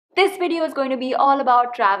This video is going to be all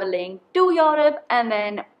about traveling to Europe and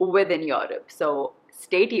then within Europe, so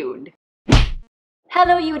stay tuned.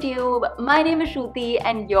 Hello YouTube, my name is Shruti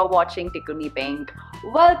and you're watching Tickle Me Pink.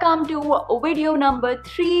 Welcome to video number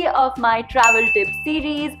 3 of my travel tips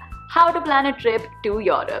series, how to plan a trip to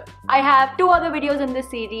Europe. I have 2 other videos in this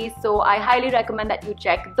series, so I highly recommend that you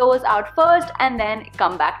check those out first and then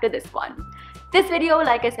come back to this one. This video,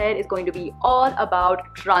 like I said, is going to be all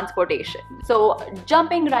about transportation. So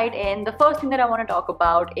jumping right in, the first thing that I want to talk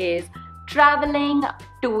about is traveling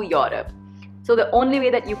to Europe. So the only way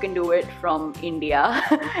that you can do it from India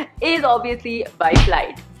is obviously by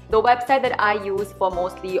flight. The website that I use for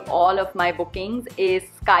mostly all of my bookings is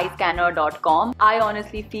skyscanner.com. I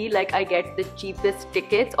honestly feel like I get the cheapest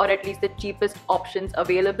tickets, or at least the cheapest options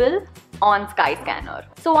available on Skyscanner.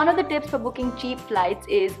 So one of the tips for booking cheap flights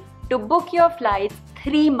is to book your flights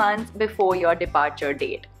 3 months before your departure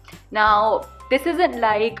date. Now, this isn't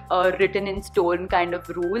like a written in stone kind of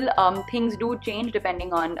rule. Things do change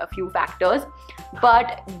depending on a few factors,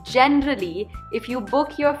 but generally, if you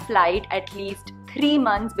book your flight at least 3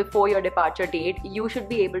 months before your departure date, you should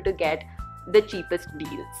be able to get the cheapest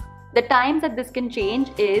deals. The times that this can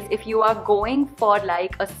change is if you are going for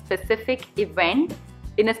like a specific event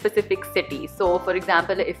in a specific city. So for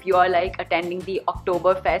example, if you are like attending the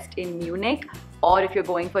Oktoberfest in Munich, or if you're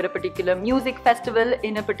going for a particular music festival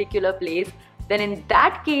in a particular place, then in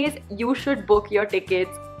that case, you should book your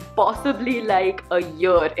tickets possibly like a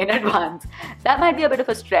year in advance. That might be a bit of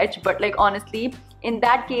a stretch, but like honestly, in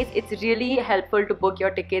that case, it's really helpful to book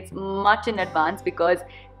your tickets much in advance because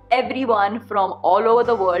everyone from all over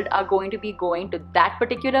the world are going to be going to that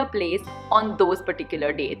particular place on those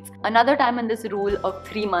particular dates. Another time when this rule of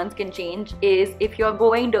 3 months can change is if you're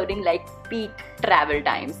going during like peak travel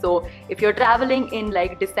time. So if you're traveling in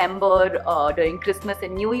like December during Christmas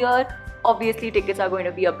and New Year, obviously tickets are going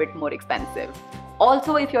to be a bit more expensive.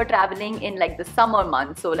 Also, if you're traveling in like the summer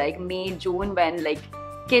months, so like May, June, when like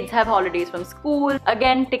kids have holidays from school,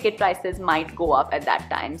 again ticket prices might go up at that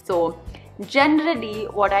time. So generally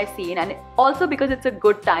what I've seen, and also because it's a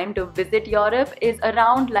good time to visit Europe, is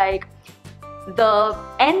around like the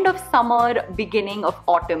end of summer, beginning of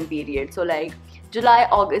autumn period. So like July,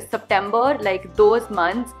 August, September, like those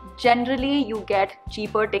months, generally you get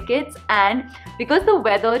cheaper tickets. And because the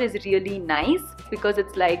weather is really nice, because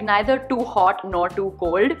it's like neither too hot nor too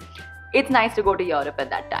cold, it's nice to go to Europe at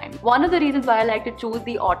that time. One of the reasons why I like to choose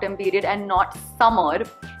the autumn period and not summer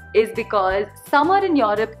is because summer in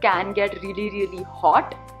Europe can get really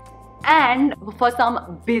hot, and for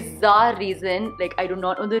some bizarre reason, like I do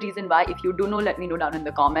not know the reason why. If you do know, let me know down in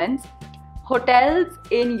the comments. Hotels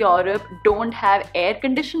in Europe don't have air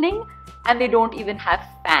conditioning and they don't even have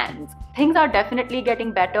fans. Things are definitely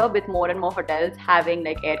getting better with more and more hotels having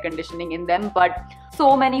like air conditioning in them, but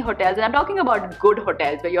so many hotels, and I'm talking about good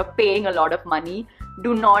hotels where you're paying a lot of money,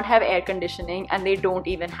 do not have air conditioning and they don't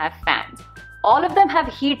even have fans. All of them have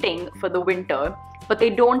heating for the winter, but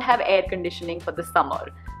they don't have air conditioning for the summer.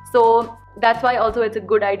 So that's why also it's a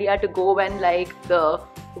good idea to go when like the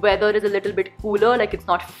weather is a little bit cooler, like it's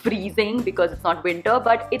not freezing because it's not winter,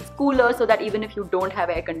 but it's cooler, so that even if you don't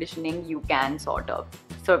have air conditioning, you can sort of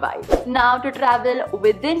survive. Now, to travel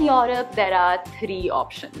within Europe, there are 3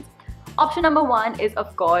 options. Option number 1 is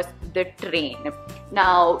of course the train.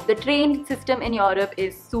 Now, the train system in Europe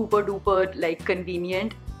is super duper like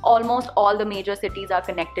convenient. Almost all the major cities are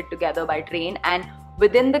connected together by train, and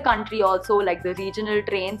within the country also, like the regional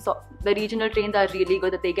trains. So the regional trains are really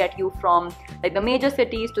good, that they get you from like the major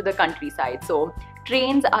cities to the countryside. So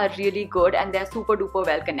trains are really good and they're super duper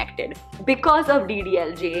well connected. Because of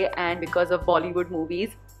DDLJ and because of Bollywood movies,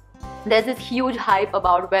 there's this huge hype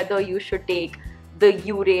about whether you should take the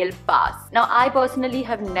Eurail pass. Now, I personally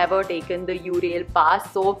have never taken the Eurail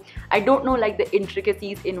pass, so I don't know like the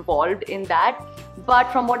intricacies involved in that.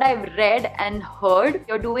 But from what I've read and heard,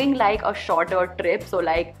 you're doing like a shorter trip, so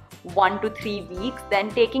like 1 to 3 weeks,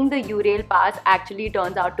 then taking the Eurail pass actually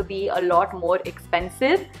turns out to be a lot more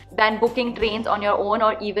expensive than booking trains on your own,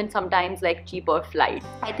 or even sometimes like cheaper flights.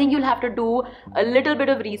 I think you'll have to do a little bit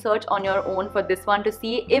of research on your own for this one to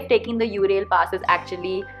see if taking the Eurail pass is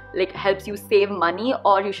actually like helps you save money,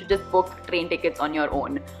 or you should just book train tickets on your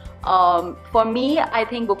own. For me, I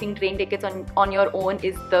think booking train tickets on your own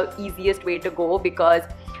is the easiest way to go, because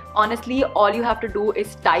honestly, all you have to do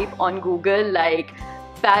is type on Google like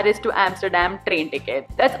Paris to Amsterdam train ticket.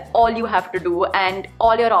 That's all you have to do, and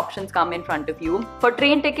all your options come in front of you. For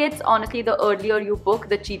train tickets, honestly, the earlier you book,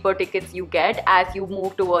 the cheaper tickets you get. As you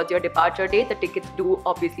move towards your departure date, the tickets do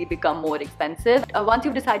obviously become more expensive. Once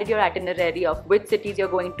you've decided your itinerary of which cities you're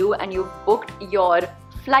going to and you've booked your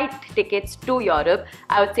flight tickets to Europe,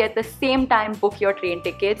 I would say at the same time book your train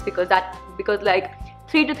tickets, because like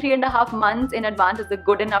 3 to 3.5 months in advance is a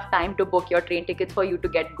good enough time to book your train tickets for you to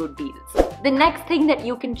get good deals. The next thing that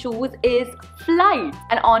you can choose is flights,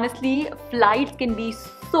 and honestly flights can be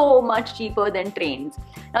so much cheaper than trains.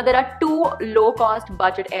 Now there are two low-cost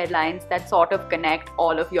budget airlines that sort of connect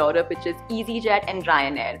all of Europe, which is EasyJet and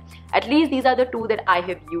Ryanair. At least these are the two that I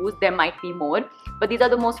have used. There might be more, but these are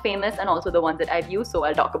the most famous and also the ones that I've used, so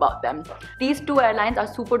I'll talk about them. These two airlines are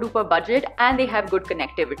super duper budget and they have good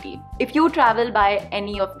connectivity. If you travel by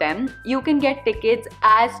any of them, you can get tickets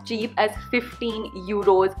as cheap as 15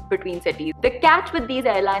 euros between cities. The catch with these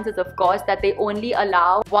airlines is of course that they only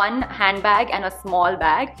allow one handbag and a small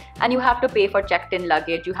bag, and you have to pay for checked-in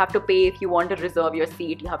luggage, you have to pay if you want to reserve your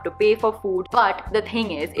seat, you have to pay for food. But the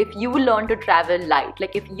thing is, if you learn to travel light,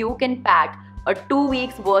 like if you can pack a 2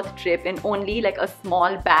 weeks worth trip in only like a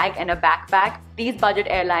small bag and a backpack, these budget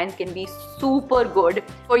airlines can be super good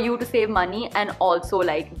for you to save money and also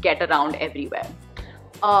like get around everywhere.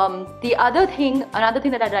 Another thing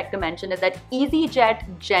that I'd like to mention is that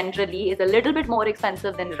EasyJet generally is a little bit more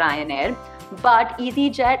expensive than Ryanair, but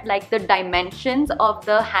EasyJet, like the dimensions of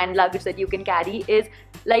the hand luggage that you can carry is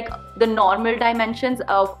like the normal dimensions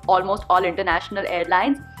of almost all international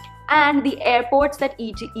airlines, and the airports that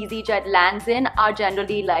EasyJet lands in are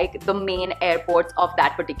generally like the main airports of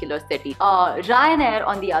that particular city. Ryanair,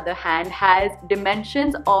 on the other hand, has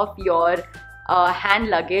dimensions of your hand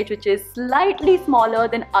luggage which is slightly smaller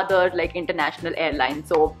than other like international airlines,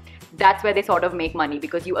 so that's where they sort of make money,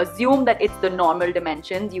 because you assume that it's the normal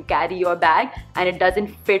dimensions, you carry your bag and it doesn't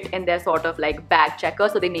fit in their sort of like bag checker,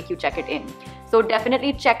 so they make you check it in. So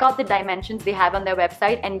definitely check out the dimensions they have on their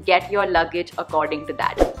website and get your luggage according to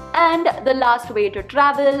that. And the last way to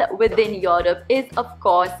travel within Europe is of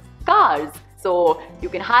course cars. So you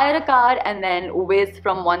can hire a car and then whiz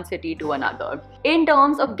from one city to another. In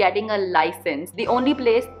terms of getting a license, the only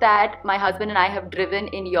place that my husband and I have driven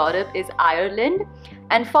in Europe is Ireland.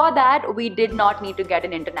 And for that, we did not need to get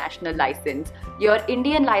an international license. Your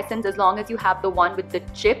Indian license, as long as you have the one with the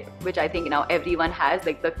chip, which I think now everyone has,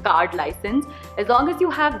 like the card license, as long as you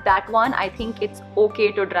have that one, I think it's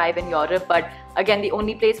okay to drive in Europe. But again, the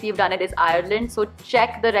only place we've done it is Ireland. So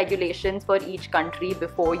check the regulations for each country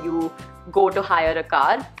before you go to hire a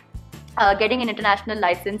car. Getting an international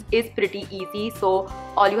license is pretty easy, so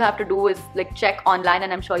all you have to do is like check online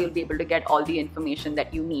and I'm sure you'll be able to get all the information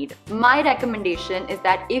that you need. My recommendation is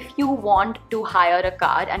that if you want to hire a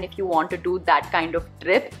car and if you want to do that kind of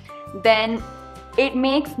trip, then it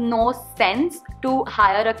makes no sense to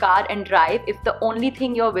hire a car and drive if the only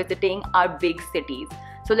thing you're visiting are big cities.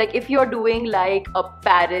 So like if you're doing like a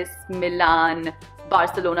Paris, Milan,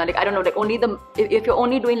 Barcelona, like I don't know, like if you're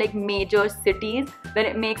only doing like major cities, then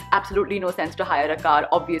it makes absolutely no sense to hire a car,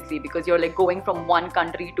 obviously, because you're like going from one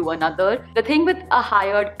country to another. The thing with a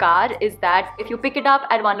hired car is that if you pick it up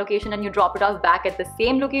at one location and you drop it off back at the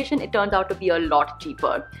same location, it turns out to be a lot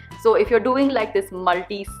cheaper. So if you're doing like this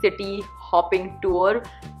multi-city hopping tour,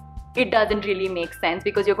 it doesn't really make sense,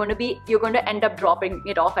 because you're going to end up dropping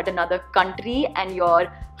it off at another country and your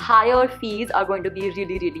higher fees are going to be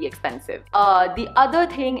really, really expensive. The other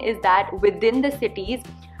thing is that within the cities,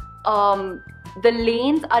 the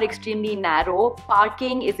lanes are extremely narrow.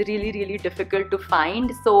 Parking is really, really difficult to find.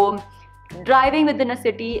 So driving within a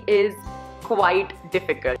city is quite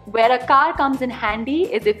difficult. Where a car comes in handy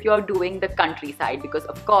is if you're doing the countryside, because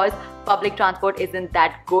of course public transport isn't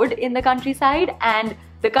that good in the countryside, and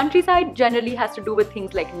the countryside generally has to do with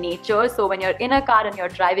things like nature. So when you're in a car and you're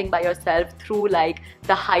driving by yourself through like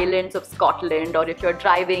the highlands of Scotland, or if you're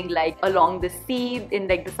driving like along the sea in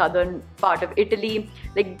like the southern part of Italy,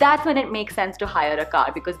 like that's when it makes sense to hire a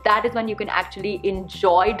car, because that is when you can actually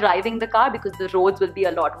enjoy driving the car, because the roads will be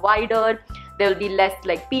a lot wider, there will be less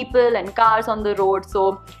like people and cars on the road,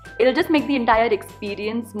 so it'll just make the entire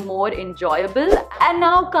experience more enjoyable. And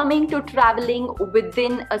now coming to traveling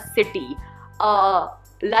within a city,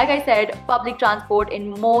 like I said, public transport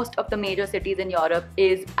in most of the major cities in Europe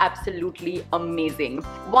is absolutely amazing.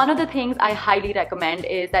 One of the things I highly recommend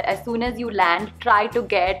is that as soon as you land, try to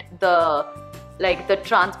get the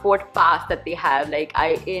transport pass that they have. Like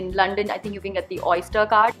in London, I think you can get the Oyster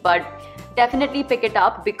card, but definitely pick it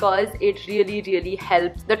up because it really, really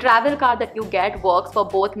helps. The travel card that you get works for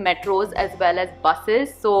both metros as well as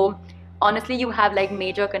buses. So honestly, you have like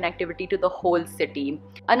major connectivity to the whole city.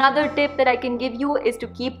 Another tip that I can give you is to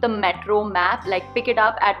keep the metro map, like pick it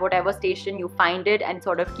up at whatever station you find it and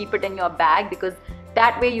sort of keep it in your bag, because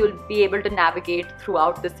That way you'll be able to navigate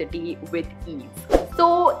throughout the city with ease.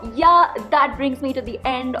 So yeah, that brings me to the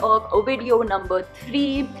end of video number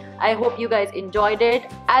 3. I hope you guys enjoyed it.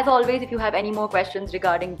 As always, if you have any more questions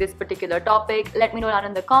regarding this particular topic, let me know down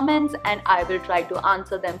in the comments and I will try to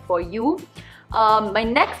answer them for you. My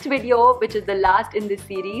next video, which is the last in this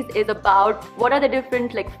series, is about what are the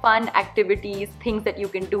different fun activities, things that you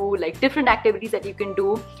can do, different activities that you can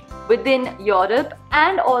do within Europe,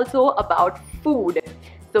 and also about food.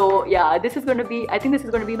 So yeah, I think this is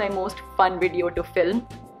going to be my most fun video to film.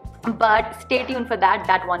 But stay tuned for that.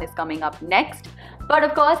 That one is coming up next. But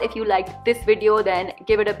of course, if you liked this video, then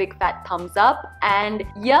give it a big fat thumbs up. And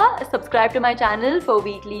yeah, subscribe to my channel for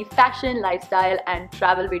weekly fashion, lifestyle, and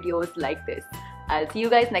travel videos like this. I'll see you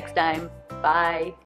guys next time. Bye.